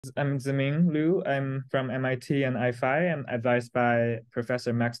I'm Ziming Liu. I'm from MIT and IFI. I'm advised by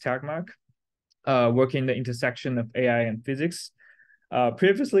Professor Max Tegmark, working in the intersection of AI and physics.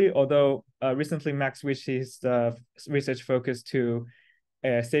 Previously, although recently Max switched his research focus to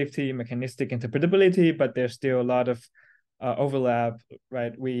safety, mechanistic interpretability, but there's still a lot of overlap,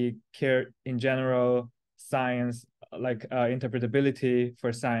 right? We care in general science, like interpretability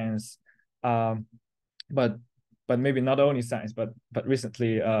for science, um, but maybe not only science, but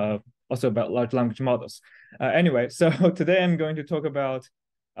recently also about large language models. Anyway, so today I'm going to talk about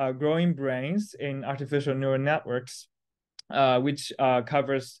growing brains in artificial neural networks, which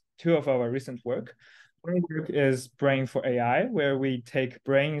covers two of our recent work. One work is Brain for AI, where we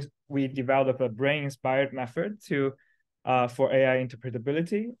develop a brain-inspired method to for AI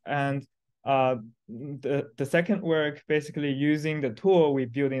interpretability, and the second work basically using the tool we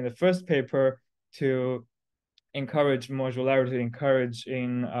built in the first paper to encourage modularity, encourage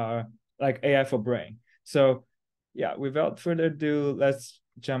in like AI for brain. So yeah, without further ado, let's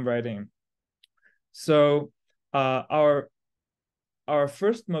jump right in. So our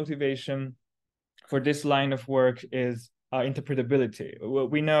first motivation for this line of work is interpretability.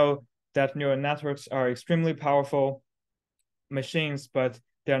 We know that neural networks are extremely powerful machines, but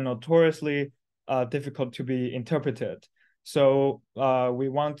they are notoriously difficult to be interpreted. So we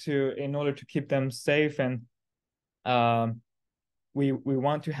want to, in order to keep them safe and we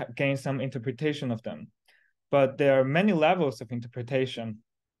want to gain some interpretation of them. But there are many levels of interpretation.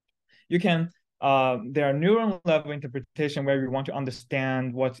 You can there are neuron level interpretation where we want to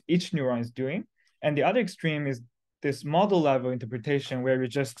understand what each neuron is doing, and the other extreme is this model level interpretation where we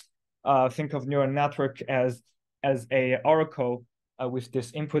just think of neural network as a oracle with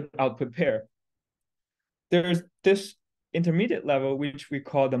this input output pair. There's this intermediate level, which we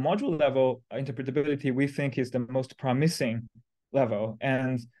call the module level interpretability, we think is the most promising level.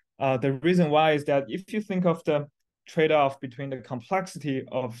 And the reason why is that if you think of the trade-off between the complexity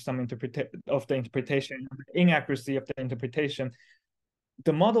of the interpretation, the inaccuracy of the interpretation,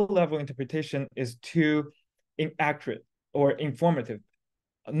 the model level interpretation is too inaccurate or informative.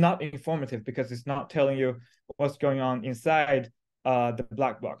 Not informative because it's not telling you what's going on inside the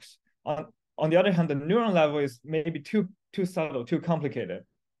black box. On the other hand, the neuron level is maybe too subtle, too complicated,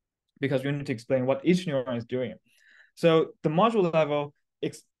 because you need to explain what each neuron is doing. So the module level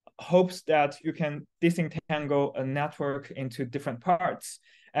hopes that you can disentangle a network into different parts,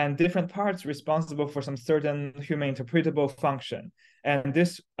 and different parts responsible for some certain human interpretable function. And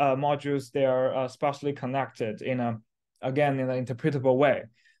these modules, they are sparsely connected in an interpretable way.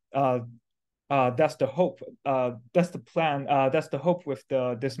 That's the hope. That's the plan. That's the hope with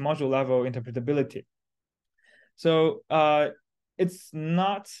this module level interpretability. So it's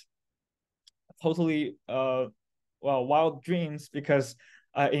not totally wild dreams, because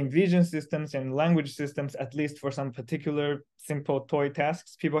in vision systems and language systems, at least for some particular simple toy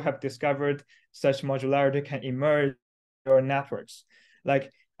tasks, people have discovered such modularity can emerge in neural networks.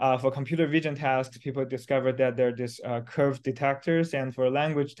 Like for computer vision tasks, people discovered that there are these curve detectors, and for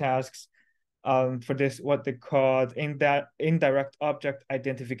language tasks, for this what they called indirect object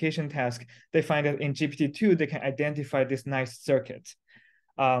identification task, they find that in GPT-2 they can identify this nice circuit,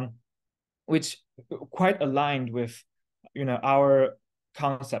 which quite aligned with our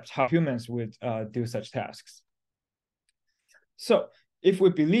concepts, how humans would do such tasks. So if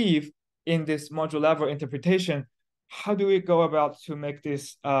we believe in this module level interpretation, how do we go about to make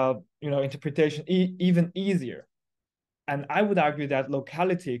this interpretation even easier? And I would argue that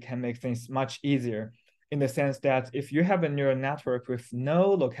locality can make things much easier, in the sense that if you have a neural network with no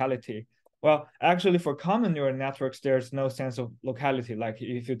locality, well, actually for common neural networks, there's no sense of locality. Like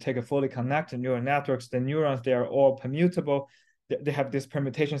if you take a fully connected neural networks, the neurons, they are all permutable. They have this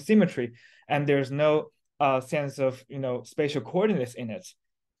permutation symmetry, and there's no sense of spatial coordinates in it.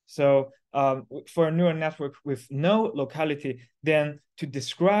 So for a neural network with no locality, then to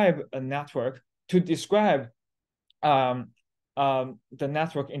describe a network, to describe the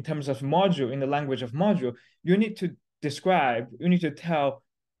network in terms of module, in the language of module, you need to tell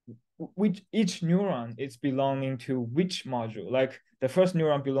which each neuron is belonging to which module. Like the first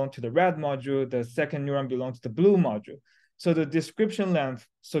neuron belongs to the red module, the second neuron belongs to the blue module. So the description length,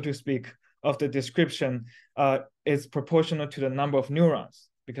 so to speak, of the description is proportional to the number of neurons,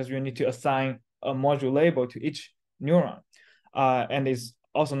 because you need to assign a module label to each neuron. And it's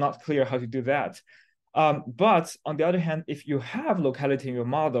also not clear how to do that. But on the other hand, if you have locality in your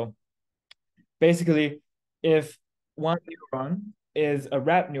model, basically, if one neuron is a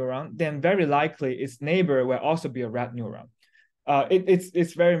red neuron, then very likely its neighbor will also be a red neuron.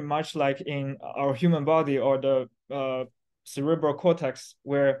 It's very much like in our human body, or the cerebral cortex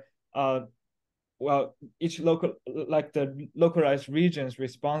where well, each local, like the localized regions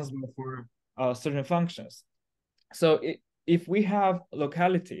responsible for certain functions. So if we have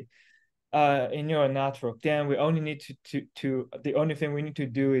locality in neural network, then we only need to the only thing we need to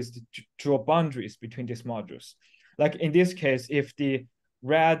do is to draw boundaries between these modules. Like in this case, if the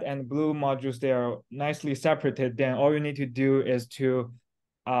red and blue modules, they are nicely separated, then all you need to do is to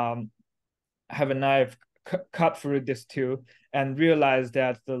have a knife cut through these two and realize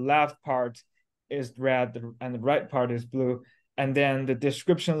that the left part is red and the right part is blue. And then the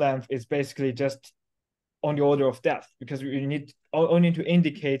description length is basically just on the order of depth, because you need only to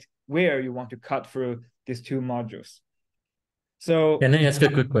indicate where you want to cut through these two modules. So Can I ask a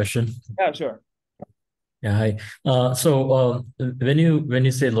quick question? yeah, sure. Yeah, hi. When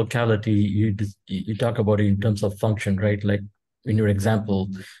you say locality, you talk about it in terms of function, right? Like in your example,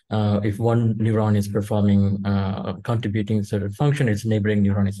 if one neuron is performing contributing a certain function, its neighboring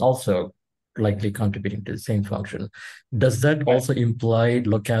neuron is also likely contributing to the same function. Does that Right. also imply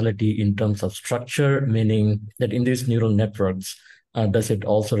locality in terms of structure, meaning that in these neural networks, does it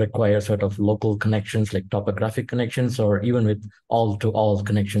also require sort of local connections like topographic connections, or even with all-to-all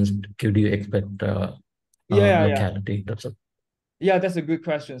connections, could you expect Yeah. locality? Yeah, that's a good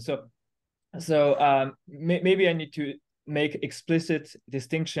question. So maybe I need to make explicit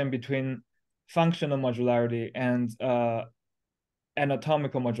distinction between functional modularity and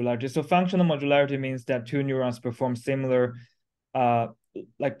anatomical modularity. So functional modularity means that two neurons perform similar, uh,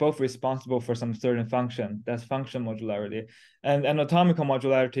 like both responsible for some certain function. That's functional modularity. And anatomical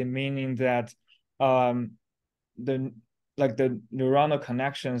modularity meaning that the the neuronal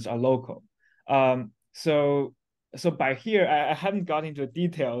connections are local. So by here, I haven't got into the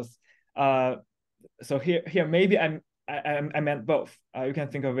details. So here maybe I meant both. You can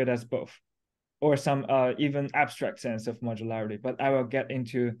think of it as both, or some even abstract sense of modularity. But I will get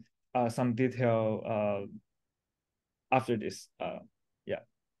into some detail after this. Yeah.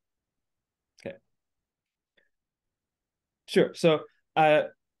 Okay. Sure. So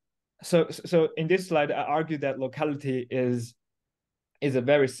in this slide, I argue that locality is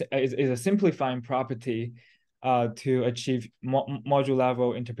a simplifying property to achieve module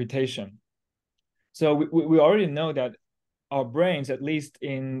level interpretation. So we already know that our brains, at least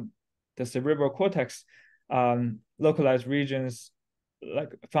in the cerebral cortex, localized regions,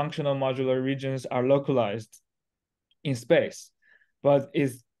 like functional modular regions, are localized in space. But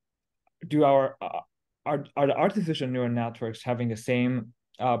are the artificial neural networks having the same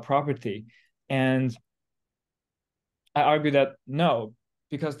property? And I argue that no,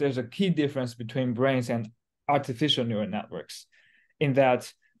 because there's a key difference between brains and artificial neural networks, in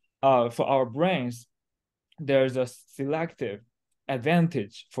that for our brains, there's a selective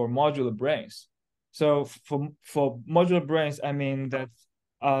advantage for modular brains. So for modular brains, I mean that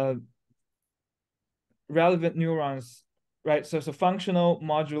relevant neurons, right? So functional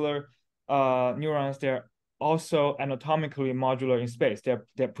modular neurons, they're also anatomically modular in space.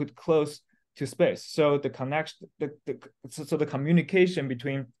 They're put close to space. So the connection, so the communication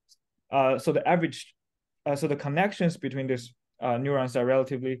between, so the average, so the connections between these neurons are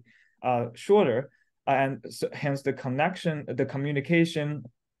relatively shorter, and so hence the connection, the communication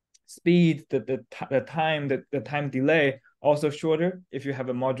speed, the time delay also shorter if you have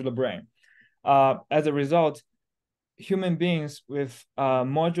a modular brain. As a result, human beings with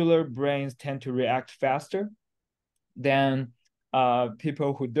modular brains tend to react faster than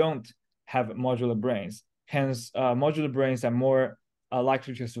people who don't have modular brains. Hence, modular brains are more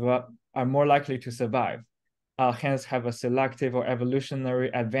likely to survive. Hence, have a selective or evolutionary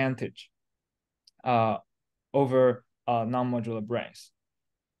advantage over non-modular brains.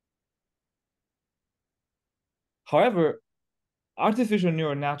 However, artificial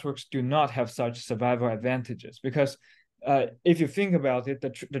neural networks do not have such survival advantages, because if you think about it,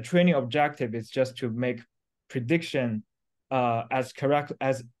 the training objective is just to make prediction as correct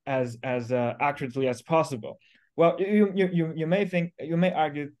as accurately as possible. Well, you may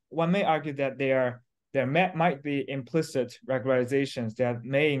argue, one may argue that there might be implicit regularizations that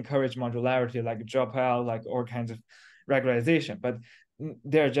may encourage modularity, like dropout, like all kinds of regularization, but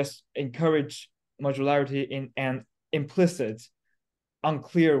they're just encourage modularity in an implicit,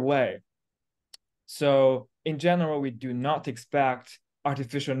 unclear way. So in general, we do not expect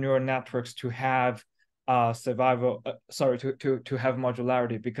artificial neural networks to have survival, to have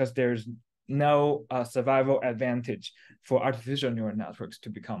modularity, because there's no survival advantage for artificial neural networks to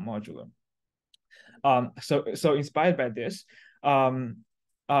become modular. So inspired by this, I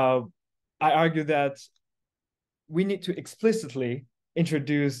argue that we need to explicitly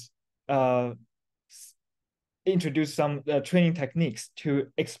introduce introduce some training techniques to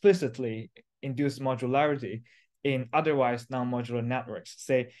explicitly induce modularity in otherwise non-modular networks.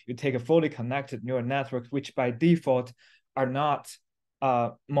 Say you take a fully connected neural network, which by default are not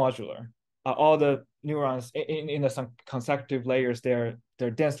modular. All the neurons in the consecutive layers, they're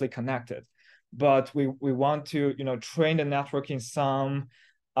densely connected. But we want to train the network in some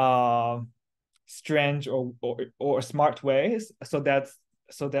strange or smart ways so that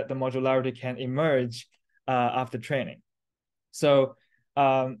the modularity can emerge after training. So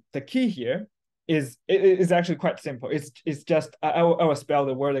the key here is actually quite simple. It's just I will spell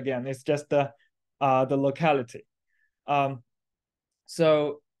the word again. It's just the locality.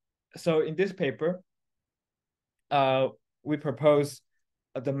 So in this paper, we propose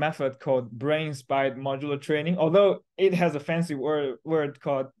the method called brain-inspired modular training. Although it has a fancy word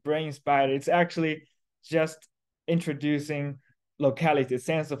called brain-inspired, it's actually just introducing locality,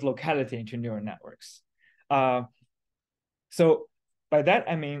 sense of locality into neural networks. So by that,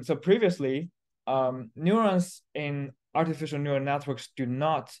 I mean, so previously, neurons in artificial neural networks do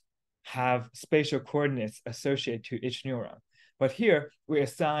not have spatial coordinates associated to each neuron. But here, we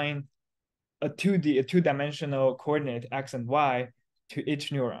assign a two-dimensional coordinate, x and y, to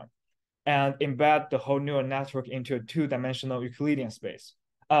each neuron, and embed the whole neural network into a two-dimensional Euclidean space.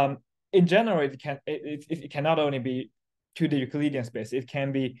 In general, it cannot only be 2D Euclidean space. It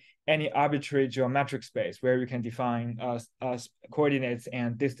can be any arbitrary geometric space where you can define coordinates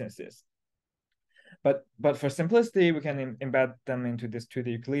and distances. But for simplicity, we can embed them into this 2D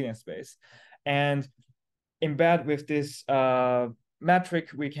Euclidean space, and embed with this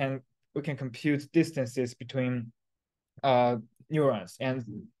metric, we can compute distances between neurons, and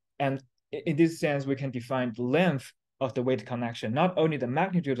in this sense, we can define the length of the weight connection, not only the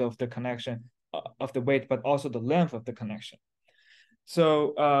magnitude of the connection of the weight, but also the length of the connection.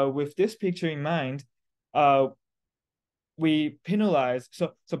 So with this picture in mind, we penalize.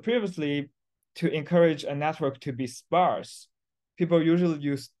 So previously, to encourage a network to be sparse, people usually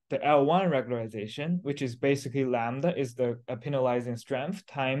use the L1 regularization, which is basically lambda is the penalizing strength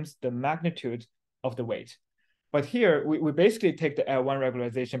times the magnitude of the weight. But here, we basically take the L1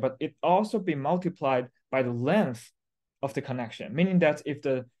 regularization, but it also be multiplied by the length of the connection, meaning that if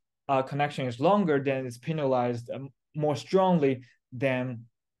the connection is longer, then it's penalized more strongly than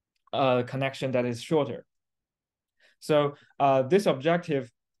a connection that is shorter. So this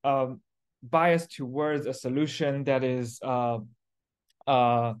objective biased towards a solution that is a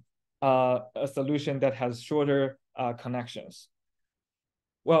solution that has shorter connections.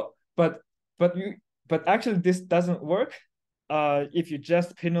 Well, but actually this doesn't work if you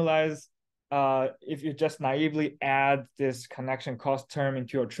just penalize, if you just naively add this connection cost term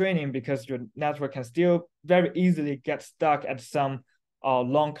into your training, because your network can still very easily get stuck at some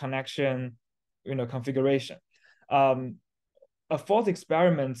long connection, configuration. A false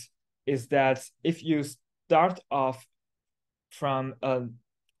experiment is that if you start off from a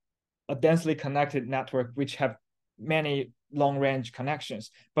densely connected network which have many long-range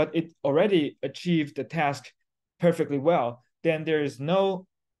connections, but it already achieved the task perfectly well, then there is no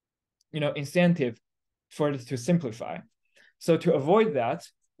incentive for it to simplify. So to avoid that,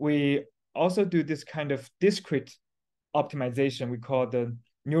 we also do this kind of discrete optimization we call the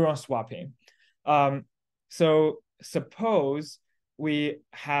neuron swapping. So suppose we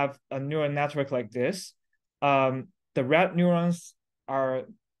have a neural network like this. The red neurons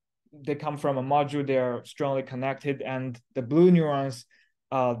they come from a module, they're strongly connected, and the blue neurons,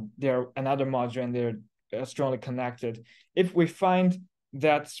 they're another module and they're strongly connected. If we find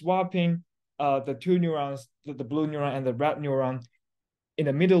that swapping the two neurons, the blue neuron and the red neuron in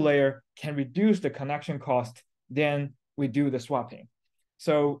the middle layer can reduce the connection cost, then we do the swapping.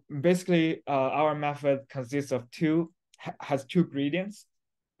 So basically, our method consists of has two ingredients.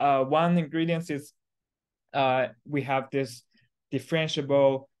 One ingredient is we have this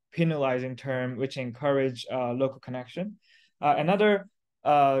differentiable penalizing term which encourage local connection. Another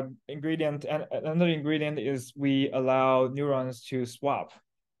ingredient is we allow neurons to swap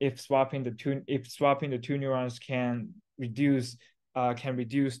if swapping the two neurons can reduce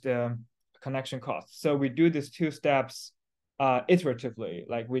the connection cost. So we do these two steps iteratively.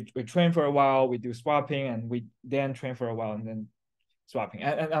 Like we train for a while, we do swapping, and we then train for a while and then swapping,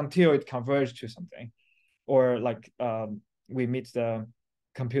 and until it converges to something, or like we meet the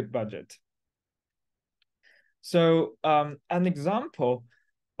compute budget. So an example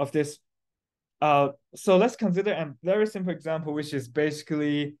of this, so let's consider a very simple example, which is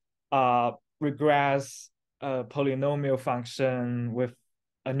basically regress a polynomial function with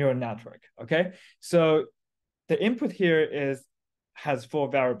a neural network. Okay, so the input here has 4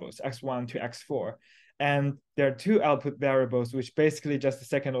 variables, x1 to x4, and there are two output variables, which basically just the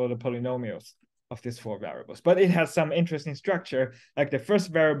second order polynomials of these four variables. But it has some interesting structure. Like the first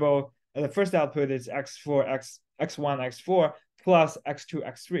variable, the first output is x4, x1, x4 plus x2,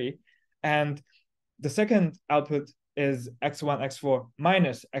 x3. And the second output is x1, x4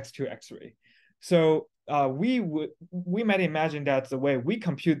 minus x2, x3. So we might imagine that the way we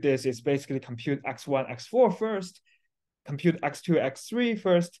compute this is basically compute x1, x4 first, compute x2, x3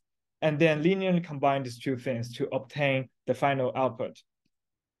 first, and then linearly combine these two things to obtain the final output.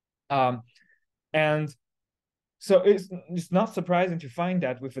 And so it's not surprising to find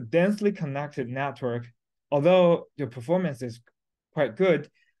that with a densely connected network, although the performance is quite good,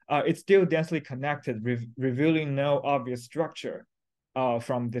 it's still densely connected, revealing no obvious structure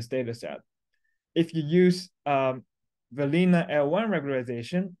from this data set. If you use Valina L1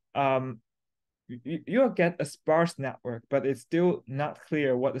 regularization, you'll get a sparse network, but it's still not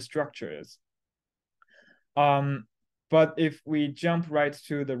clear what the structure is. But if we jump right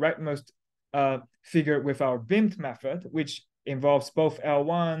to the rightmost figure with our BIMT method, which involves both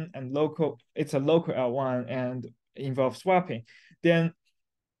L1 and local, it's a local L1 and involves swapping, then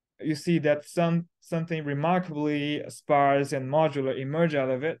you see that something remarkably sparse and modular emerge out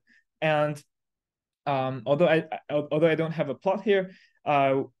of it. And although I don't have a plot here,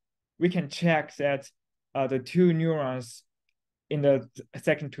 we can check that the two neurons in the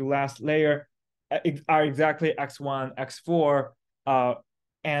second to last layer are exactly x1, x4,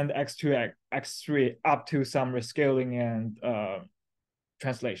 and x2, x3 up to some rescaling and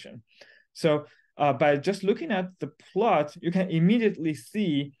translation. So by just looking at the plot, you can immediately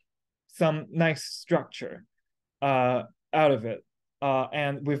see some nice structure out of it.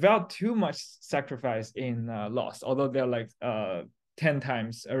 And without too much sacrifice in loss, although they're like 10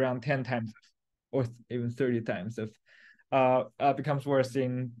 times, around 10 times, or even 30 times of becomes worse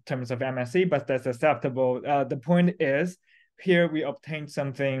in terms of MSE, but that's acceptable. The point is, here we obtained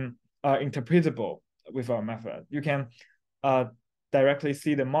something interpretable with our method. You can directly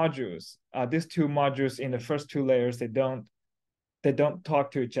see the modules. These two modules in the first two layers, they don't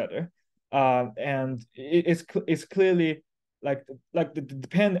talk to each other, and it's clearly like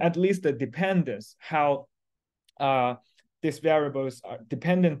at least the dependence, how these variables are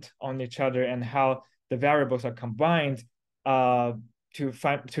dependent on each other and how the variables are combined to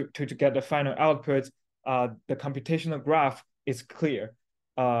get the final output. The computational graph is clear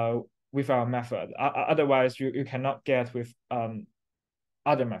with our method. Otherwise, you cannot get with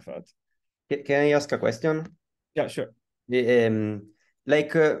other methods. Can I ask a question? Yeah, sure.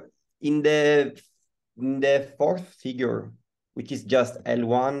 Like in the fourth figure, which is just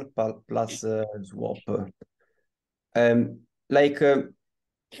L1 plus swap.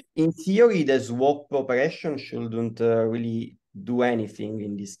 In theory, the swap operation shouldn't really do anything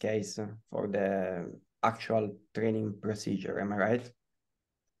in this case for the actual training procedure. Am I right?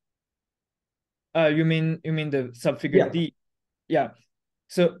 You mean the subfigure D? Yeah.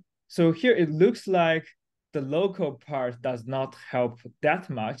 So here it looks like the local part does not help that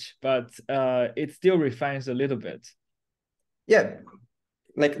much, but it still refines a little bit. Yeah,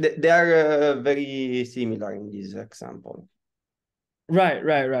 like they are very similar in this example. Right.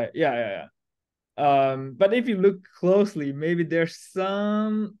 Yeah. But if you look closely, maybe there's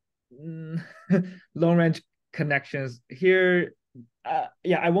some long range connections here.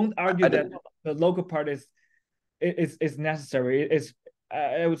 Yeah, I won't argue that the local part is necessary. It's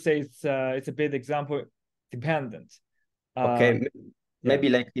I would say it's a bit example dependent. Okay, maybe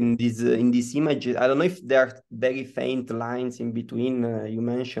like in this image, I don't know if there are very faint lines in between. You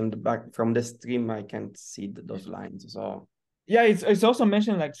mentioned, but from the stream I can't see those lines. So yeah, it's also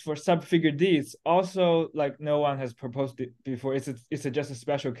mentioned like for subfigure D, it's also like no one has proposed it before. It's just a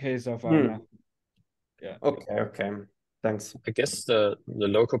special case of our method. Yeah. Okay. Thanks. I guess the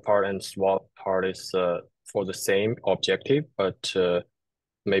local part and swap part is for the same objective, but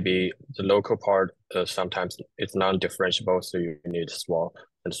maybe the local part sometimes it's non-differentiable, so you need swap,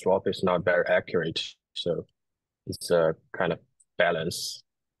 and swap is not very accurate, so it's a kind of balance.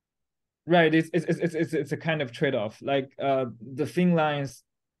 Right, it's a kind of trade-off. Like the thin lines.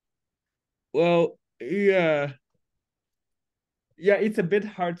 Well, yeah, it's a bit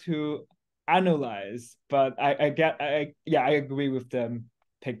hard to analyze, but I agree with the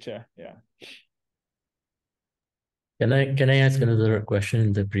picture. Yeah. Can I ask another question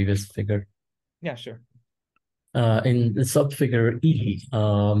in the previous figure? Yeah, sure. In the subfigure E,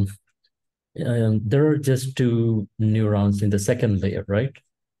 there are just two neurons in the second layer, right?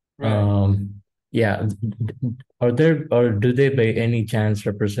 Right. Yeah. Or do they by any chance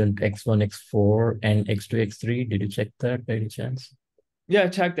represent X1, X4, and X2, X3? Did you check that by any chance? Yeah,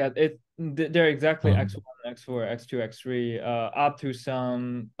 check that. They're exactly Um, x1, x4, x2, x3, up to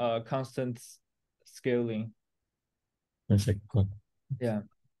some constant scaling. that's it. Cool. Yeah.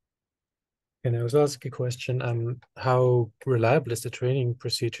 Can I also ask a question? How reliable is the training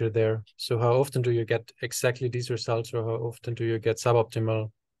procedure there? So how often do you get exactly these results, or how often do you get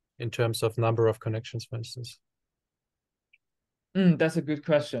suboptimal in terms of number of connections, for instance? That's a good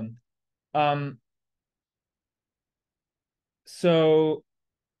question. So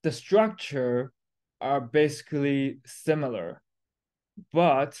the structure are basically similar,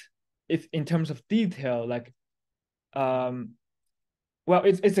 but if in terms of detail, like well,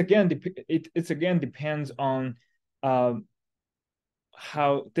 it's again depends on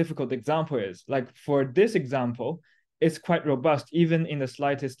how difficult the example is. Like for this example, it's quite robust even in the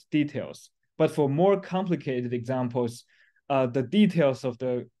slightest details. But for more complicated examples, the details of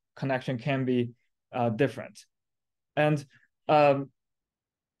the connection can be different. And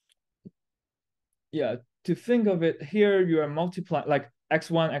yeah, to think of it here, you are multiplying, like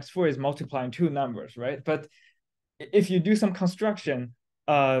x1, x4 is multiplying two numbers, right? But if you do some construction,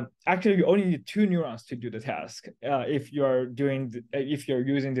 actually you only need two neurons to do the task. If you're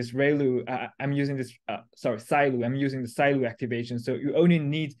using this ReLU, I'm using this SiLU, I'm using the SiLU activation. So you only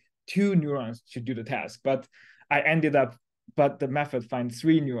need two neurons to do the task. But the method finds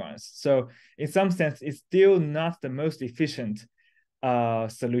three neurons. So in some sense, it's still not the most efficient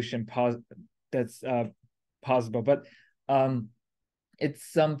solution that's possible. But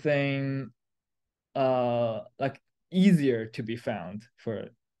it's something like easier to be found for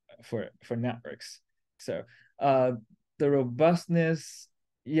networks. So the robustness,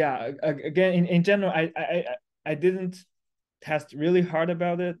 yeah, again in general, I didn't test really hard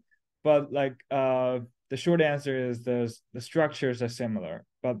about it, but like the short answer is the structures are similar,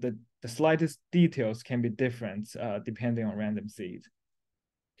 but the slightest details can be different depending on random seed.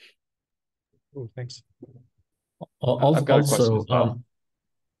 Oh, thanks. I've got a question Also, as well.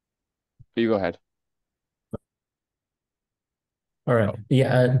 You go ahead. all right.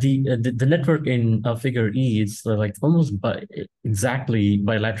 Yeah, the network in figure E is like almost exactly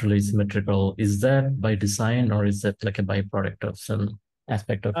bilaterally symmetrical. Is that by design, or is that like a byproduct of some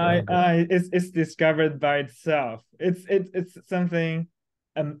aspect of your algorithm? It's discovered by itself. It's something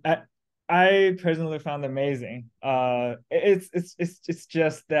I personally found amazing. It's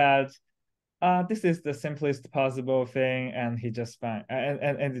just that this is the simplest possible thing, and he just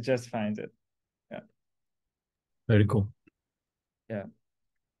and it just finds it. Yeah. Very cool. Yeah.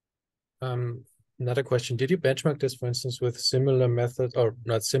 Another question. Did you benchmark this, for instance, with similar methods, or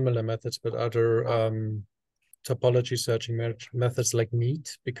not similar methods, but other topology searching methods like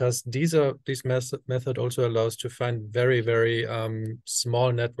NEAT? Because this method also allows to find very, very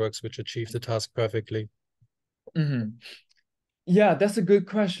small networks which achieve the task perfectly. Yeah, that's a good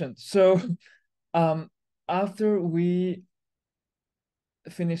question. So after we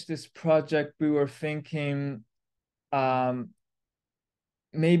finished this project, we were thinking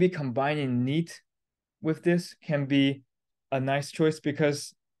maybe combining NEAT with this can be a nice choice,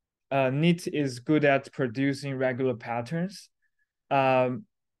 because NEAT is good at producing regular patterns. And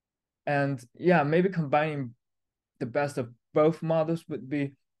yeah, maybe combining the best of both models would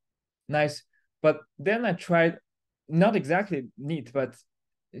be nice. But then I tried, not exactly NEAT, but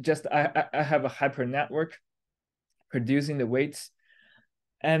just I have a hyper network producing the weights.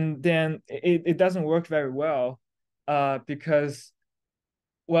 And then it doesn't work very well because,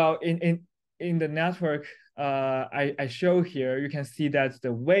 well, in the network I show here, you can see that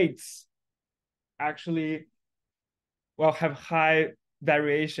the weights actually, well, have high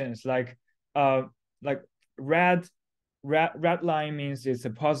variations. Like red line means it's a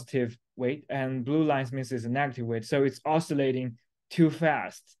positive weight, and blue lines means it's a negative weight. So it's oscillating too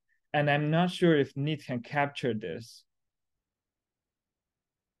fast, and I'm not sure if NEAT can capture this.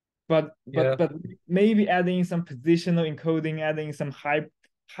 But maybe adding some positional encoding, adding some high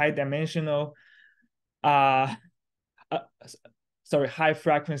dimensional high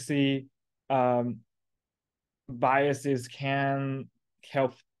frequency biases can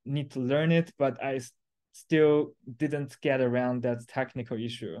help NEAT to learn it, but I still didn't get around that technical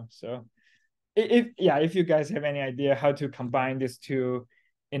issue. So if you guys have any idea how to combine these two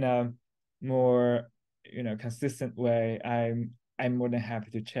in a more consistent way, I'm more than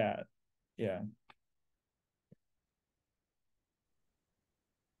happy to chat. Yeah.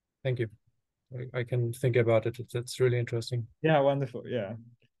 Thank you. I can think about it. It's really interesting. Yeah, wonderful. Yeah.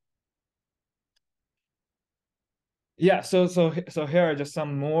 Yeah, so here are just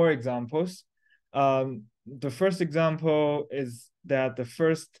some more examples. The first example is that the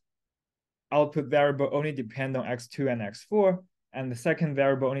first output variable only depend on x2 and x4. and the second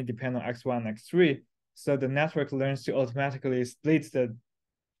variable only depends on x1 and x3. So the network learns to automatically split the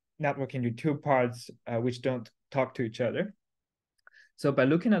network into two parts which don't talk to each other. So by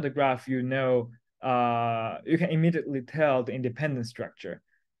looking at the graph, you can immediately tell the independent structure.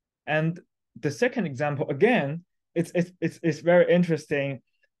 And the second example, again, it's very interesting.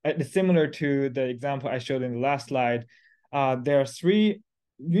 It's similar to the example I showed in the last slide. There are three.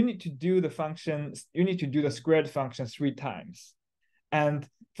 You need to do the function. You need to do the squared function 3 times, and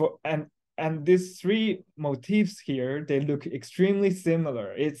these 3 motifs here, they look extremely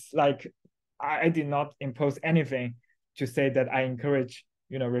similar. It's like I did not impose anything to say that I encourage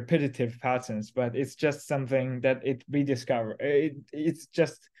repetitive patterns, but it's just something that it rediscovered. It's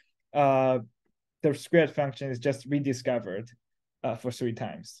just the squared function is just rediscovered for 3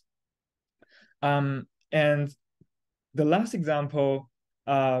 times. And the last example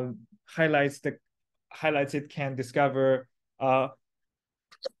highlights it can discover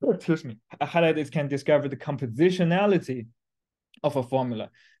it can discover the compositionality of a formula.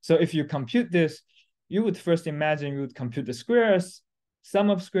 So if you compute this, you would first imagine you would compute the squares, sum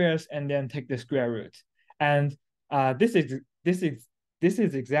of squares, and then take the square root. And this is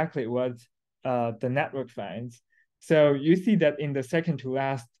exactly what the network finds. So you see that in the second to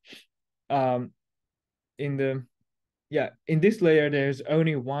last, in this layer, there's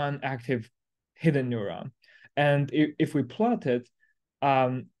only one active hidden neuron. And if we plot it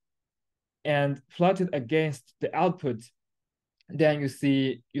and plot it against the output, then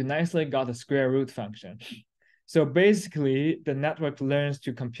you nicely got a square root function. So basically, the network learns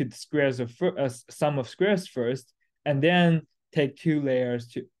to compute the squares of sum of squares first, and then take 2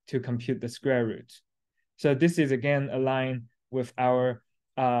 layers to compute the square root. So this is again aligned with our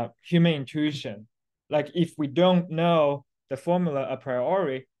human intuition. Like if we don't know the formula a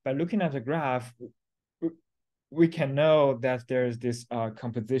priori, by looking at the graph, we can know that there's this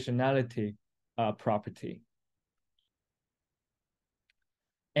compositionality property.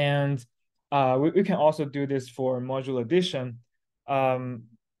 And we can also do this for module addition. The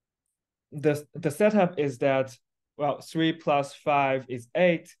setup is that, well, 3 plus 5 is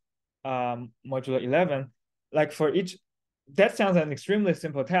 8, modulo 11. Like for each, that sounds an extremely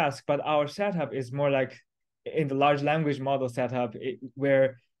simple task, but our setup is more like in the large language model setup,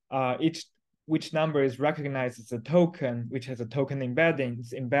 where which number is recognized as a token, which has a token embedding.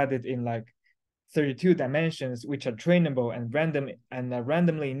 It's embedded in like 32 dimensions, which are trainable and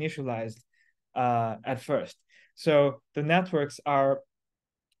randomly initialized at first. So the networks are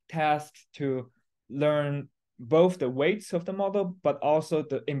tasked to learn both the weights of the model, but also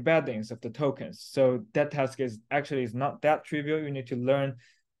the embeddings of the tokens. So that task is not that trivial. You need to learn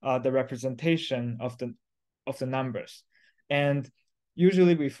the representation of the numbers. And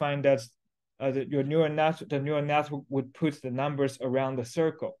usually we find that the neural network would put the numbers around the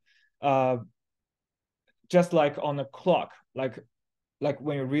circle, just like on a clock, like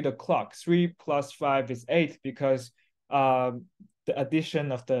when you read a clock, 3 plus 5 is 8, because the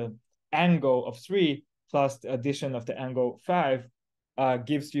addition of the angle of 3 plus the addition of the angle 5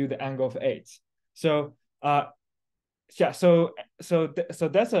 gives you the angle of 8. So these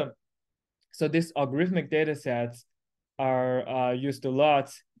algorithmic data sets are used a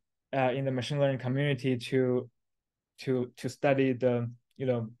lot in the machine learning community to study the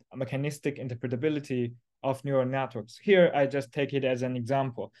mechanistic interpretability of neural networks. Here, I just take it as an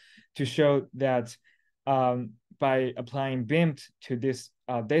example to show that by applying BIMT to this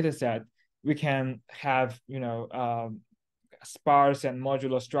data set, we can have sparse and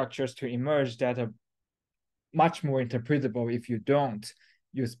modular structures to emerge that are much more interpretable if you don't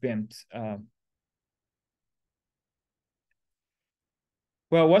use BIMT.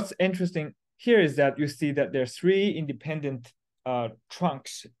 Well, what's interesting here is that you see that there are 3 independent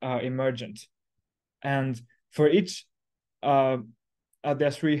trunks emergent. And for each, there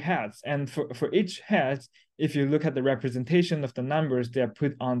are 3 heads. And for each head, if you look at the representation of the numbers, they are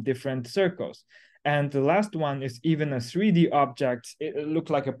put on different circles. And the last one is even a 3D object. It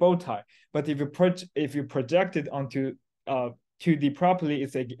looks like a bow tie. But if you project it onto 2D properly,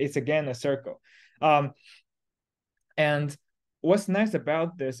 it's again a circle. And what's nice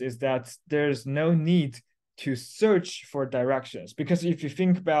about this is that there's no need to search for directions, because if you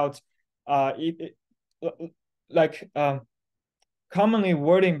think about commonly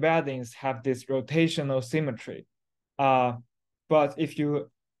word embeddings have this rotational symmetry, but if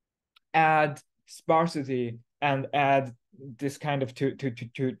you add sparsity and add this kind of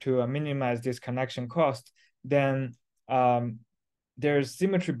to minimize this connection cost, then there's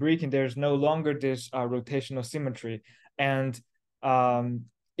symmetry breaking. There's no longer this rotational symmetry, and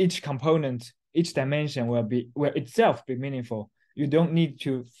each component, each dimension will itself be meaningful. you don't need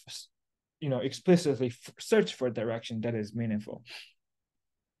to, explicitly search for a direction that is meaningful.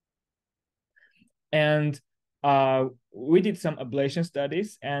 And we did some ablation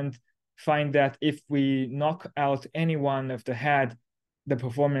studies and find that if we knock out any one of the head, the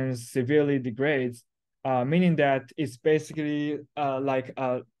performance severely degrades, meaning that it's basically like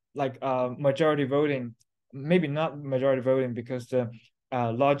majority voting, maybe not majority voting because the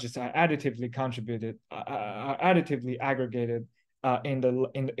lodges are additively aggregated in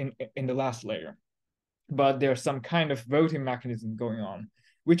the last layer, but there's some kind of voting mechanism going on,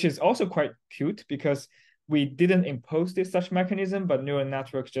 which is also quite cute because we didn't impose this such mechanism, but neural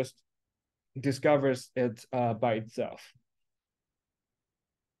networks just discovers it by itself.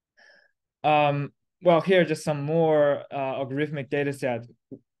 Well, here are just some more algorithmic data set.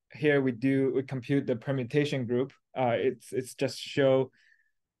 Here we compute the permutation group. It's just show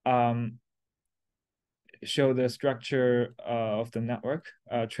the structure of the network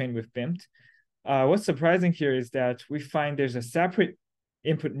trained with BIMT. What's surprising here is that we find there's a separate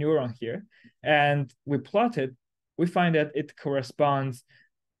input neuron here, and we plot it. We find that it corresponds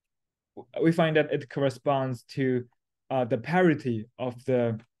to the parity of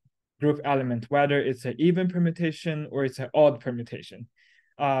the group element, whether it's an even permutation or it's an odd permutation.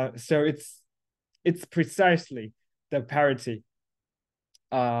 So it's precisely the parity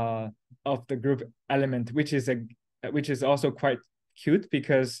of the group element, which is also quite cute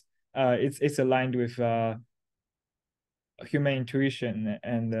because it's aligned with human intuition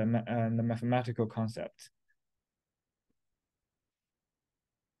and the mathematical concept.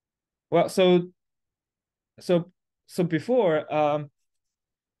 Well, so before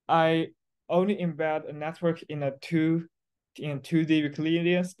I only embed a network in a 2D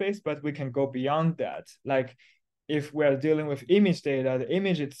Euclidean space, but we can go beyond that. Like if we're dealing with image data, the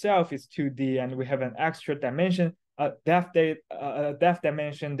image itself is 2D and we have an extra dimension, depth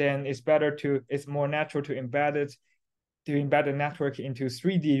dimension, then it's more natural to embed the network into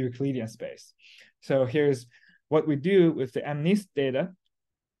 3D Euclidean space. So here's what we do with the MNIST data.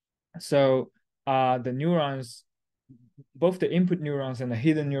 So the neurons, both the input neurons and the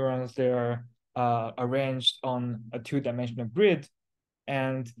hidden neurons, they are arranged on a 2-dimensional grid,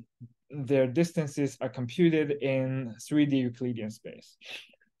 and their distances are computed in 3D Euclidean space.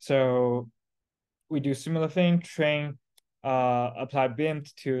 So we do similar thing, apply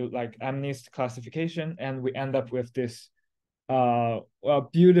BIMT to like MNIST classification, and we end up with this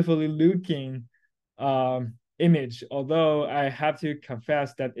beautifully looking image, although I have to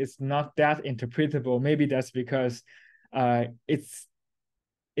confess that it's not that interpretable. Maybe that's because it's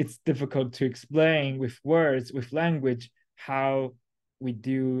difficult to explain with words, with language, how we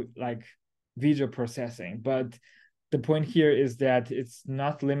do like visual processing. But the point here is that it's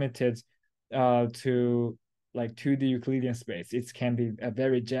not limited to like 2D Euclidean space. It can be a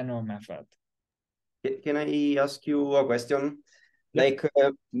very general method. Can I ask you a question? Like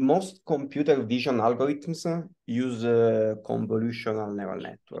most computer vision algorithms use convolutional neural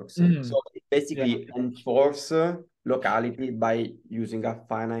networks. So it basically enforce locality by using a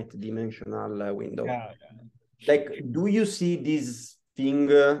finite dimensional window. Like, do you see this thing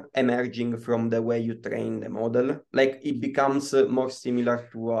emerging from the way you train the model? Like it becomes more similar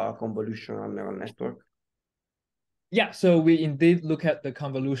to a convolutional neural network? Yeah, so we indeed look at the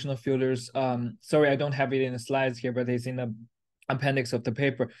convolutional filters. Sorry, I don't have it in the slides here, but it's in the appendix of the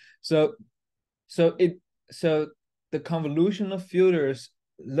paper. So the convolutional filters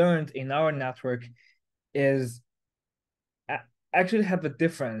learned in our network is actually have a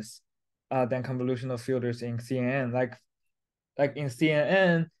difference than convolutional filters in CNN. Like in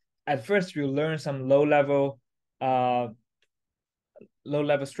CNN, at first you learn some low level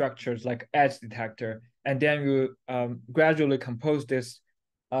structures like edge detector, and then you gradually compose this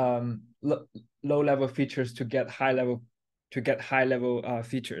low level features to get high level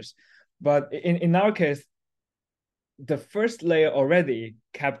features. But in our case, the first layer already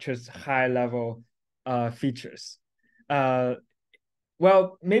captures high level features.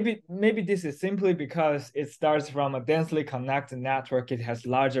 Well, maybe this is simply because it starts from a densely connected network. It has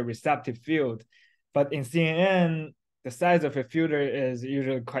larger receptive field, but in CNN, the size of a filter is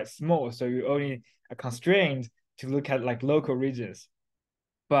usually quite small, so you only are constrained to look at like local regions.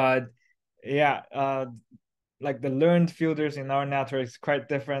 But yeah, like the learned filters in our network is quite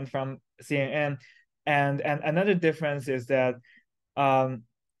different from CNN. And another difference is that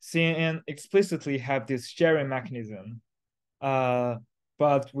CNN explicitly have this sharing mechanism,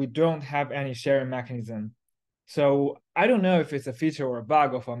 but we don't have any sharing mechanism. So I don't know if it's a feature or a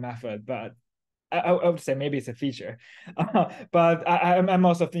bug of our method, but I would say maybe it's a feature. But I'm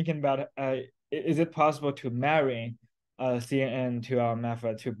also thinking about, is it possible to marry CNN to our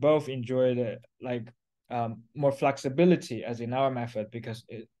method to both enjoy the more flexibility as in our method, because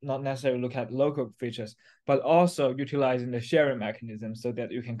it not necessarily look at local features, but also utilizing the sharing mechanism so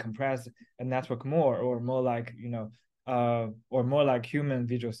that you can compress a network more, or more like, or more like human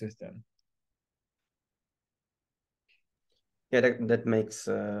visual system. Yeah, that makes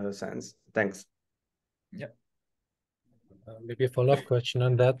sense. Thanks. Yeah. Maybe a follow-up question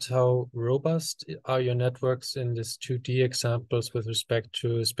on that. How robust are your networks in this 2D examples with respect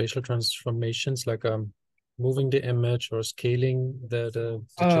to spatial transformations, like moving the image or scaling the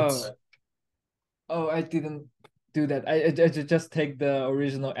digits? Oh, I didn't do that. I just take the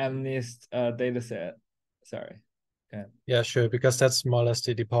original MNIST data set. Sorry. Okay. Yeah, sure, because that's more or less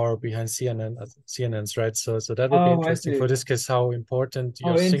the power behind CNNs, right? So that would be interesting for this case, how important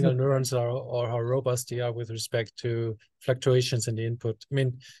your single neurons are, or how robust they are with respect to fluctuations in the input. I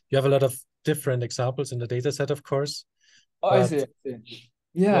mean, you have a lot of different examples in the data set, of course. Oh, I see.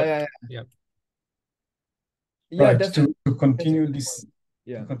 Yeah. Right. To continue this,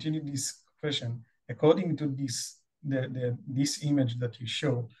 to continue this question, according to this image that you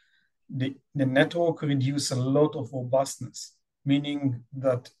show, the network reduces a lot of robustness, meaning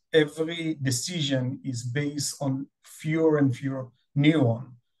that every decision is based on fewer and fewer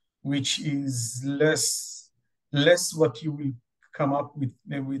neuron, which is less what you will come up with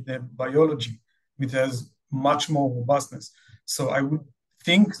the biology, which has much more robustness. So I would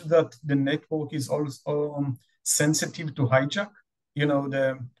think that the network is also sensitive to hijack,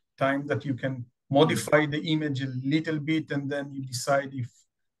 the time that you can modify the image a little bit, and then you decide if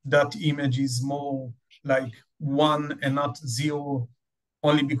that image is more like 1 and not 0,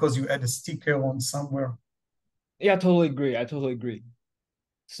 only because you add a sticker on somewhere. Yeah, I totally agree.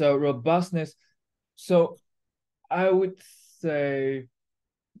 So robustness. So I would say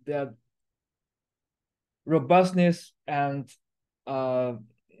that robustness and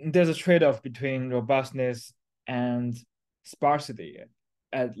there's a trade-off between robustness and sparsity,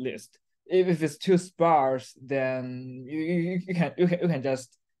 at least. If it's too sparse, then you can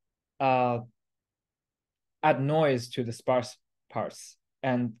just add noise to the sparse parts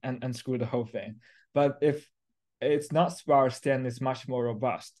and screw the whole thing. But if it's not sparse, then it's much more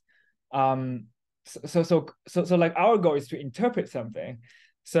robust. So like our goal is to interpret something.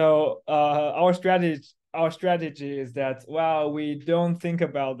 So our strategy is that, well, we don't think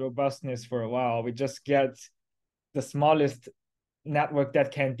about robustness for a while. We just get the smallest network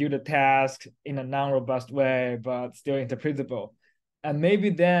that can do the task in a non-robust way, but still interpretable. And maybe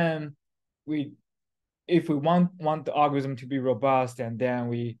then if we want the algorithm to be robust, and then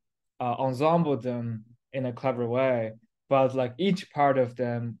we ensemble them in a clever way. But like each part of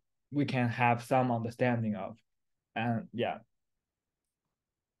them, we can have some understanding of. And yeah.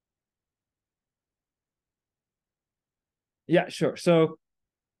 Yeah, sure. So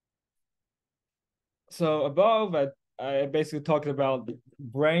above, I basically talked about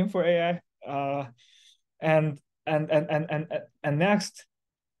brain for AI, and next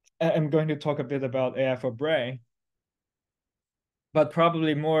I'm going to talk a bit about AI for brain, but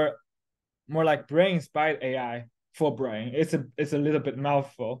probably more like brain-inspired AI for brain. It's a little bit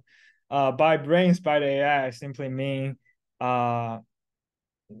mouthful. By brain-inspired AI, I simply mean the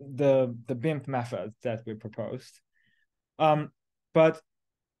BIMP method that we proposed. But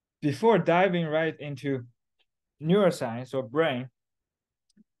before diving right into neuroscience or brain,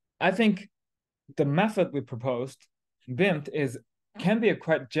 I think the method we proposed, BIMP, can be a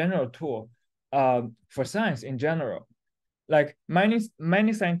quite general tool for science in general. Like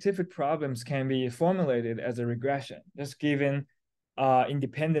many scientific problems can be formulated as a regression, just given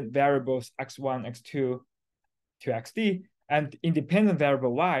independent variables x1, x2 to xd, and independent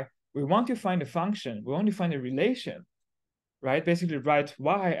variable y. We want to find a function. We want to find a relation, right? Basically write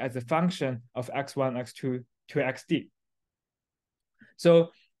y as a function of x1, x2 to xd.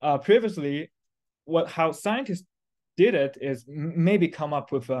 So previously, how scientists did it is maybe come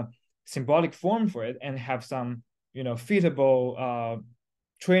up with a symbolic form for it and have some fitable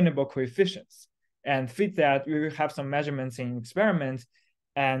trainable coefficients, and fit that. You have some measurements in experiments,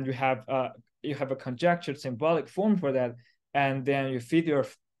 and you have a conjectured symbolic form for that, and then you feed your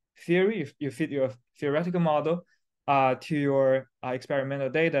theory, you feed your theoretical model to your experimental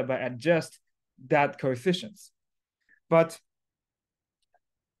data by adjust that coefficients. But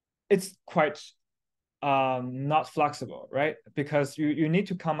it's quite not flexible, right? Because you need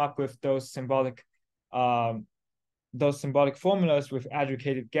to come up with those symbolic formulas with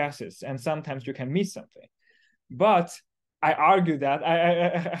educated guesses, and sometimes you can miss something. But I argue that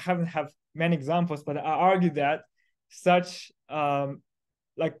I haven't have many examples, but I argue that such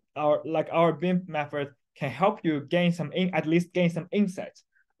like our BIMP method can help you gain at least gain some insight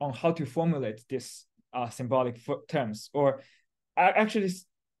on how to formulate this symbolic terms, or actually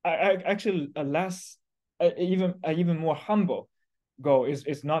a less even more humble goal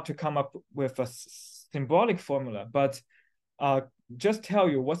is not to come up with a symbolic formula, but just tell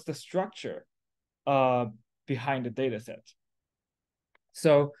you what's the structure behind the data set.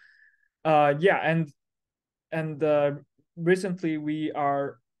 So yeah, and recently we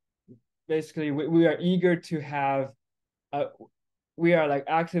are basically we are eager to have we are like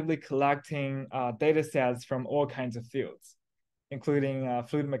actively collecting data sets from all kinds of fields, including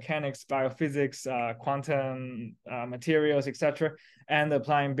fluid mechanics, biophysics, quantum materials, etc., and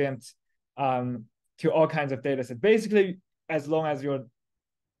applying BIMT to all kinds of data sets. Basically, as long as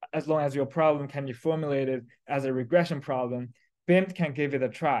your problem can be formulated as a regression problem, BIMT can give it a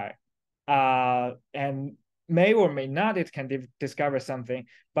try, and may or may not it can discover something,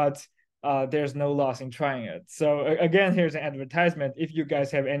 but there's no loss in trying it. So again, here's an advertisement. If you guys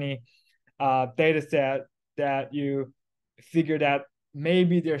have any data set that you figured out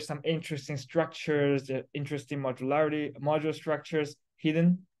maybe there's some interesting structures, interesting module structures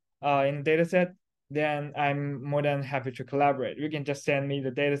hidden in the data set, then I'm more than happy to collaborate. You can just send me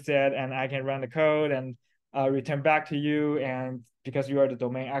the data set and I can run the code and return back to you. And because you are the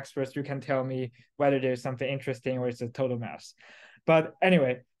domain experts, you can tell me whether there's something interesting or it's a total mess. But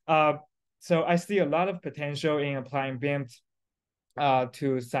anyway, so I see a lot of potential in applying BIMT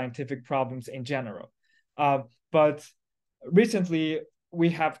to scientific problems in general. But recently, we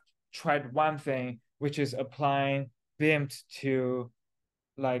have tried one thing, which is applying BIMT to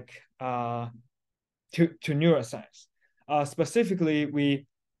like to neuroscience. Specifically, we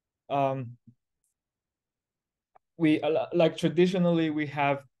like traditionally we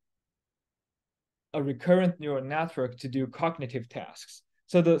have a recurrent neural network to do cognitive tasks.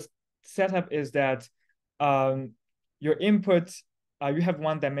 So the setup is that your input, you have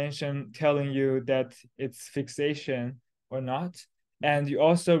one dimension telling you that it's fixation or not, and you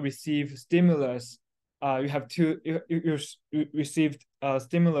also receive stimulus. You have you received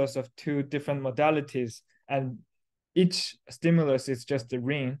stimulus of two different modalities, and each stimulus is just a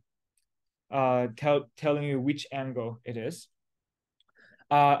ring telling you which angle it is.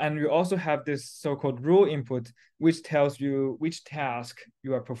 And you also have this so-called rule input, which tells you which task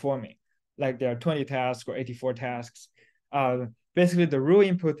you are performing. Like there are 20 tasks or 84 tasks. Basically, the rule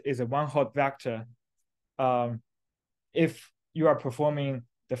input is a one-hot vector. If you are performing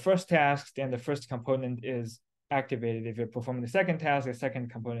the first task, then the first component is activated. If you're performing the second task, the second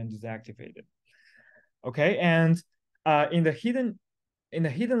component is activated. Okay, and in the hidden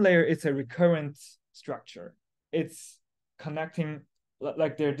layer, it's a recurrent structure. It's connecting,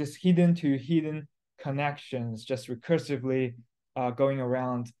 like there are these hidden to hidden connections, just recursively going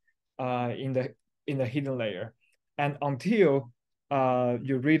around in the hidden layer, and until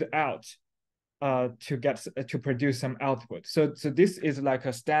you read out to produce some output. So this is like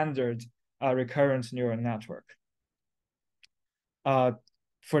a standard recurrent neural network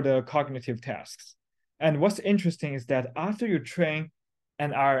for the cognitive tasks. And what's interesting is that after you train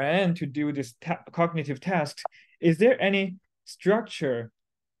an RNN to do this cognitive tasks, is there any structure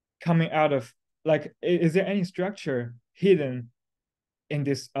coming out of, like, is there any structure hidden in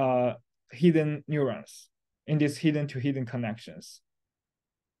this hidden neurons, in these hidden to hidden connections?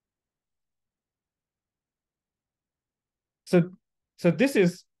 So this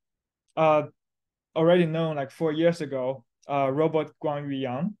is already known like 4 years ago. Robot Guangyu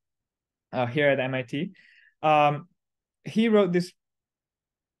Yang here at MIT, he wrote this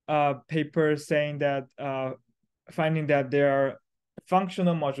paper saying that finding that there are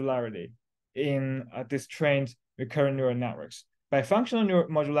functional modularity in these trained recurrent neural networks. By functional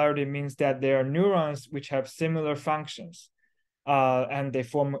modularity means that there are neurons which have similar functions, and they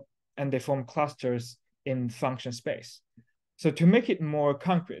form clusters in function space. So to make it more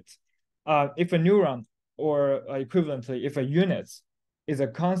concrete, if a neuron, or equivalently, if a unit is a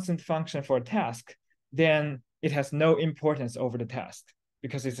constant function for a task, then it has no importance over the task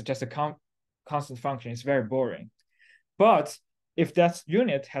because it's just a constant function. It's very boring. But if that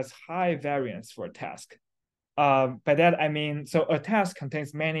unit has high variance for a task, by that I mean, so a task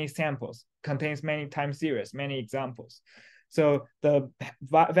contains many samples, contains many time series, many examples. So the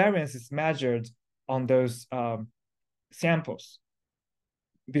variance is measured on those samples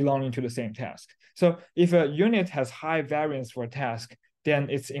belonging to the same task. So if a unit has high variance for a task, then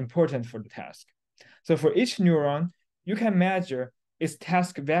it's important for the task. So for each neuron, you can measure its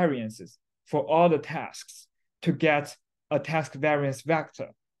task variances for all the tasks to get a task variance vector.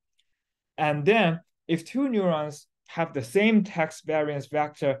 And then if two neurons have the same task variance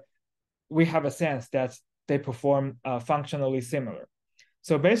vector, we have a sense that they perform functionally similar.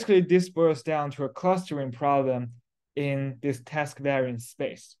 So basically, this boils down to a clustering problem in this task variance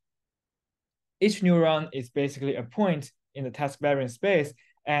space. Each neuron is basically a point in the task variance space,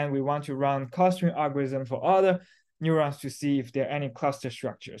 and we want to run clustering algorithm for other neurons to see if there are any cluster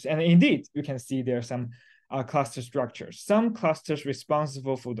structures. And indeed, you can see there are some cluster structures. Some clusters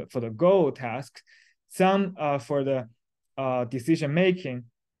responsible for the goal task, some for the decision making,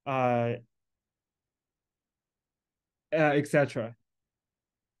 etc.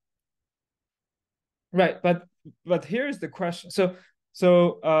 Right, but here's the question. So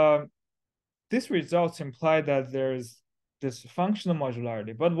these results imply that there's this functional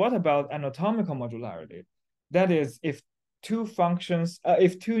modularity. But what about anatomical modularity? That is, if two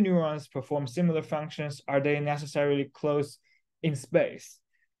neurons perform similar functions, are they necessarily close in space?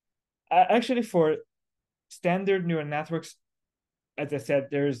 Actually, for standard neural networks, as I said,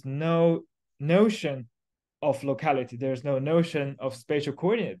 there is no notion of locality. There's no notion of spatial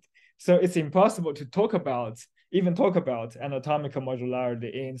coordinate. So it's impossible to talk about anatomical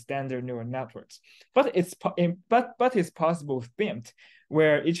modularity in standard neural networks. But it's possible with BIMT,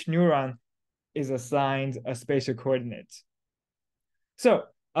 where each neuron is assigned a spatial coordinate. So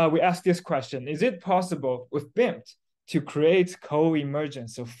we ask this question: is it possible with BIMT to create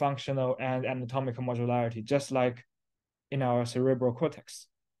co-emergence of functional and anatomical modularity, just like in our cerebral cortex?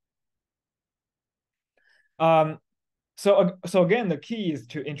 So again, the key is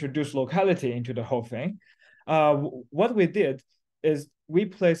to introduce locality into the whole thing. What we did is we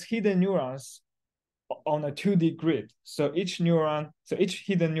placed hidden neurons on a 2D grid. So each hidden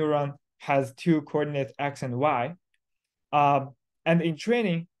neuron has two coordinates x and y. And in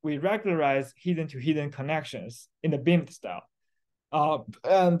training, we regularize hidden to hidden connections in the BIMT style.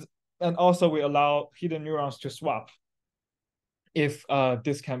 And also we allow hidden neurons to swap if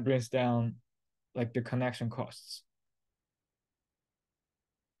this can bring down like the connection costs.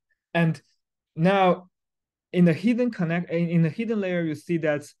 And now in the hidden layer, you see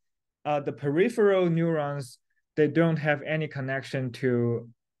that the peripheral neurons, they don't have any connection to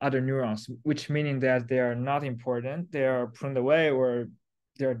other neurons, which meaning that they are not important, they are pruned away or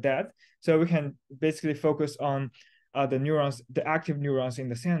they're dead. So we can basically focus on the active neurons in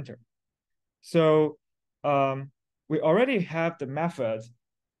the center. So we already have the method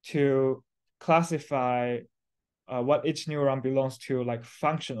to classify what each neuron belongs to, like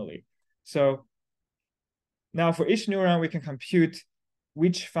functionally. So now for each neuron, we can compute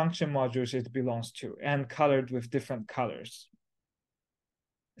which function modules it belongs to and colored with different colors.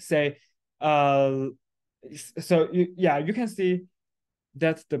 Say, you can see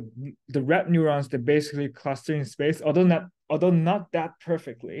that the red neurons, they're basically clustering in space, although not that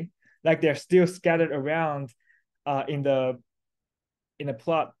perfectly. Like they're still scattered around in the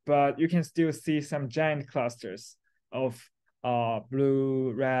plot, but you can still see some giant clusters of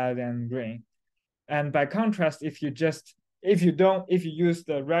blue, red, and green. And by contrast, if you use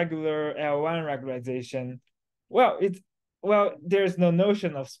the regular L1 regularization, there's no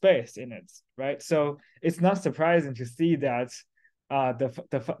notion of space in it, right? So it's not surprising to see that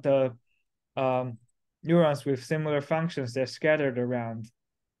the neurons with similar functions, they're scattered around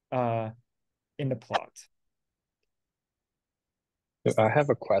in the plot. I have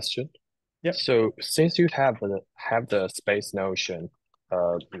a question. Yep. So since you have the space notion,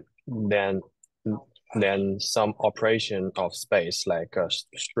 then some operation of space like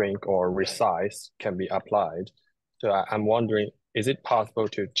shrink or resize can be applied. So I'm wondering, is it possible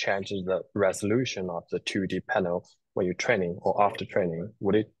to change the resolution of the 2D panel when you're training or after training?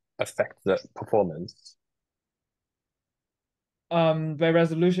 Would it affect the performance? By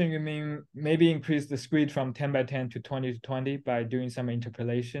resolution, you mean maybe increase the screen from 10 by 10 to 20 to 20 by doing some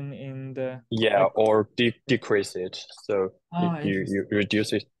interpolation in the... Yeah, like, or decrease it. So you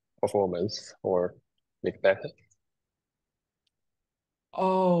reduce its performance or make better.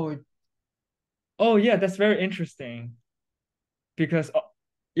 Oh yeah, that's very interesting. Because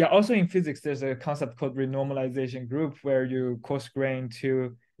also in physics, there's a concept called renormalization group where you coarse grain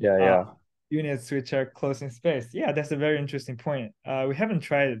to units which are close in space. Yeah, that's a very interesting point. We haven't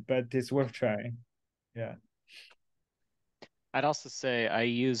tried it, but it's worth trying. Yeah. I'd also say I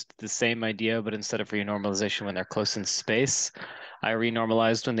used the same idea, but instead of renormalization when they're close in space, I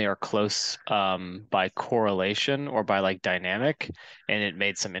renormalized when they are close by correlation or by like dynamic, and it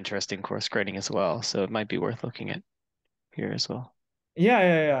made some interesting coarse grading as well. So it might be worth looking at here as well.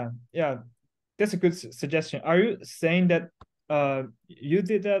 Yeah. That's a good suggestion. Are you saying that you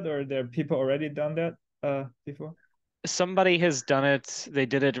did that, or there are people already done that before? Somebody has done it. They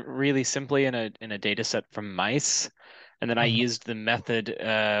did it really simply in a data set from mice. And then I used the method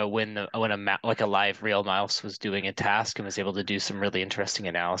when a live real mouse was doing a task and was able to do some really interesting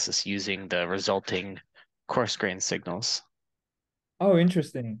analysis using the resulting coarse grain signals. Oh,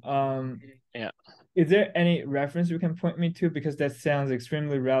 interesting. Yeah. Is there any reference you can point me to? Because that sounds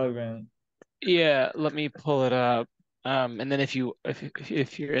extremely relevant. Yeah, let me pull it up. And then if you're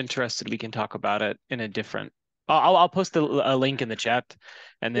interested, we can talk about it in a different. I'll post a link in the chat,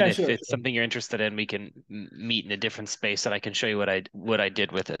 and then Yeah, if sure, it's something you're interested in, we can meet in a different space, and I can show you what I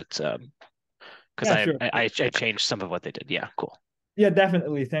did with it. Because Yeah, sure. I changed some of what they did. Yeah, cool. Yeah,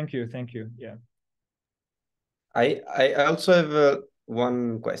 definitely. Thank you. Yeah. I also have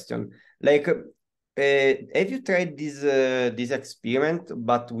one question. Like, have you tried this experiment,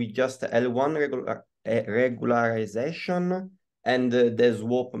 but with just L1 regularization and the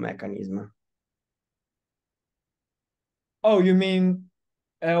swap mechanism? Oh, you mean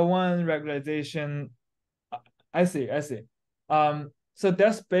L1 regularization? I see. So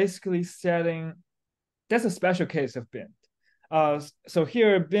that's basically setting. That's a special case of BIMT. So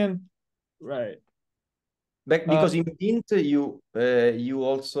here BIMT, right? Because in BIMT you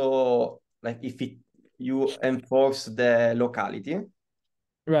also like you enforce the locality.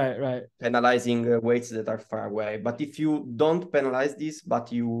 Right. Penalizing weights that are far away. But if you don't penalize this,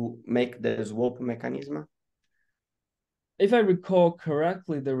 but you make the swap mechanism? If I recall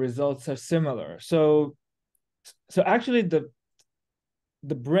correctly, the results are similar. So actually the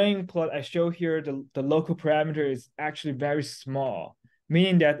brain plot I show here, the local parameter is actually very small,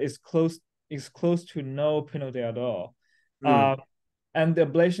 meaning that it's close to no penalty at all. And the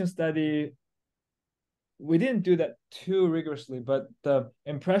ablation study, we didn't do that too rigorously, but the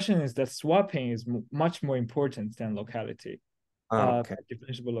impression is that swapping is much more important than locality. Okay.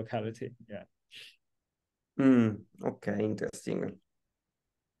 Differentiable locality. Yeah. Okay, interesting.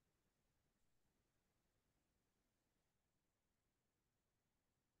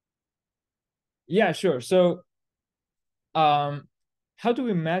 Yeah, sure. So how do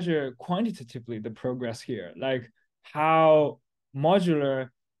we measure quantitatively the progress here? Like how modular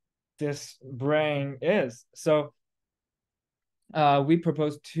this brain is. So we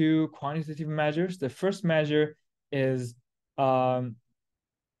propose two quantitative measures. The first measure is the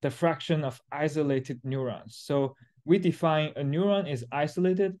fraction of isolated neurons. So we define a neuron is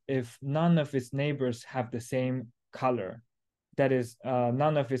isolated if none of its neighbors have the same color. That is,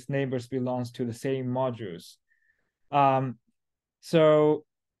 none of its neighbors belongs to the same modules. So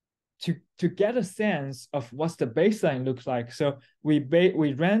to get a sense of what's the baseline looks like, so we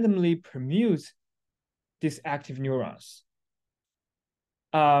randomly permute these active neurons.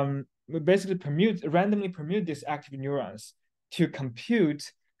 We basically randomly permute these active neurons to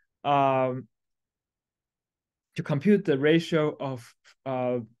compute the ratio of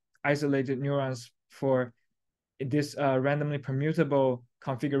isolated neurons for this randomly permutable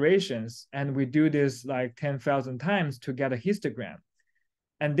configurations, and we do this like 10,000 times to get a histogram.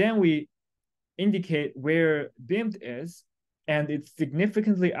 And then we indicate where BIMT is, and it's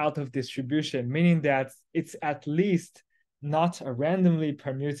significantly out of distribution, meaning that it's at least not a randomly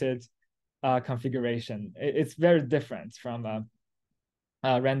permuted configuration. It's very different from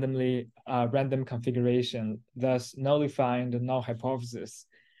a random configuration, thus nullifying the null hypothesis.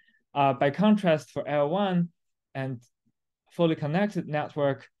 By contrast, for L1 and fully connected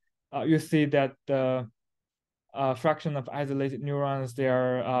network, you see that the fraction of isolated neurons, they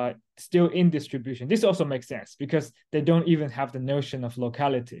are still in distribution. This also makes sense because they don't even have the notion of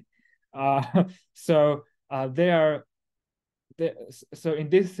locality. So in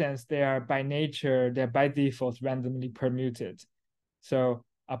this sense, they are by nature, they're by default randomly permuted. So,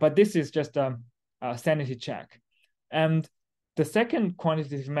 but this is just a sanity check. And the second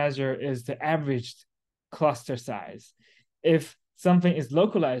quantitative measure is the averaged cluster size. If something is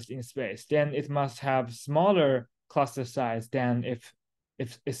localized in space, then it must have smaller cluster size than if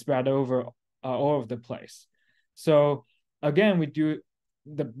it's spread over all over the place. So again, we do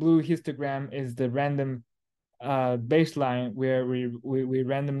the blue histogram is the random baseline where we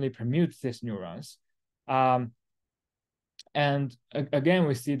randomly permute these neurons. And again,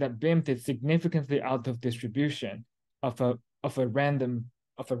 we see that BIMT is significantly out of distribution of a random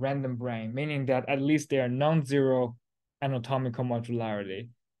brain, meaning that at least they are non-zero anatomical modularity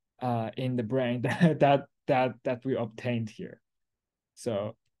in the brain that we obtained here.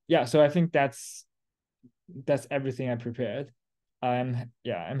 So yeah, so I think that's everything I prepared.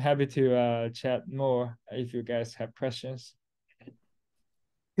 I'm happy to chat more if you guys have questions.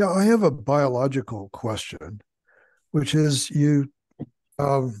 Yeah, I have a biological question, which is you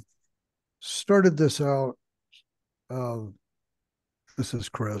started this out. This is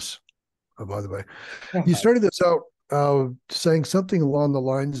Chris, by the way. You started this out saying something along the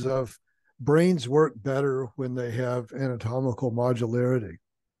lines of brains work better when they have anatomical modularity.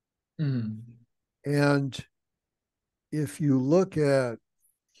 And if you look at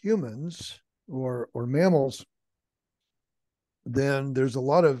humans or mammals, then there's a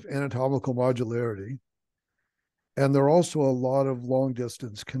lot of anatomical modularity, and there are also a lot of long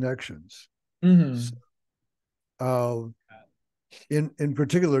distance connections. So, in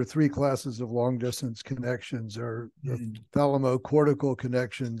particular, three classes of long distance connections are the thalamocortical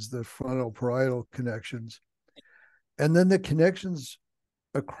connections, the frontal parietal connections, and then the connections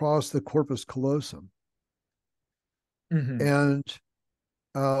across the corpus callosum. And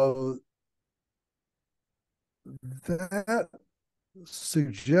that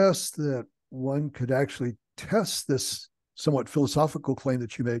suggests that one could actually test this somewhat philosophical claim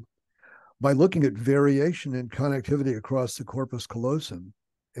that you made by looking at variation in connectivity across the corpus callosum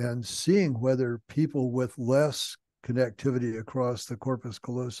and seeing whether people with less connectivity across the corpus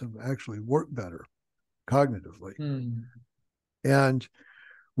callosum actually work better cognitively. And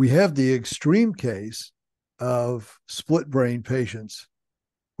we have the extreme case of split brain patients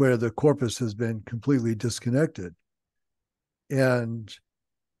where the corpus has been completely disconnected. And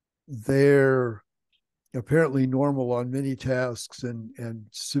they're apparently normal on many tasks and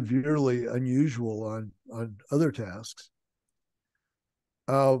severely unusual on other tasks.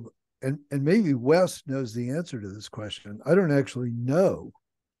 And maybe Wes knows the answer to this question. I don't actually know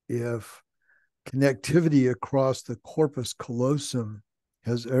if connectivity across the corpus callosum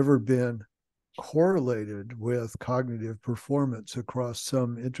has ever been correlated with cognitive performance across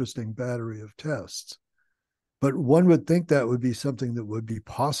some interesting battery of tests. But one would think that would be something that would be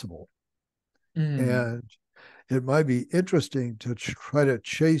possible. And it might be interesting to try to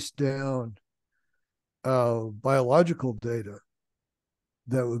chase down biological data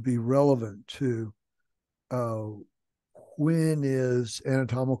that would be relevant to when is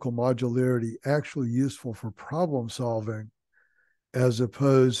anatomical modularity actually useful for problem solving as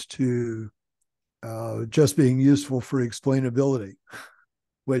opposed to just being useful for explainability,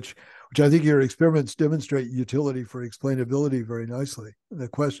 which I think your experiments demonstrate utility for explainability very nicely. And the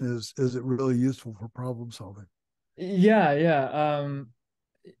question is it really useful for problem solving? Yeah.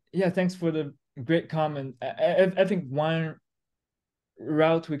 Thanks for the great comment. I think one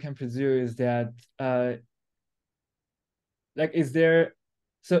route we can pursue is that is there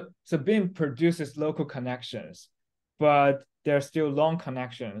so BIM produces local connections, but there are still long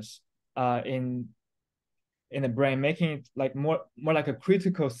connections in the brain, making it like more like a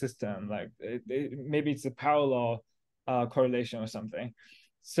critical system, like maybe it's a parallel correlation or something.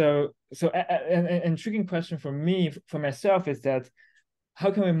 So an intriguing question for me, for myself, is that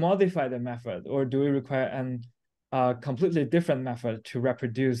how can we modify the method, or do we require an completely different method to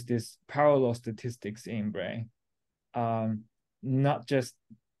reproduce these parallel statistics in brain? Not just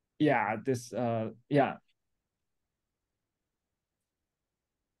this.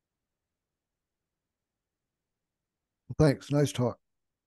 Thanks. Nice talk.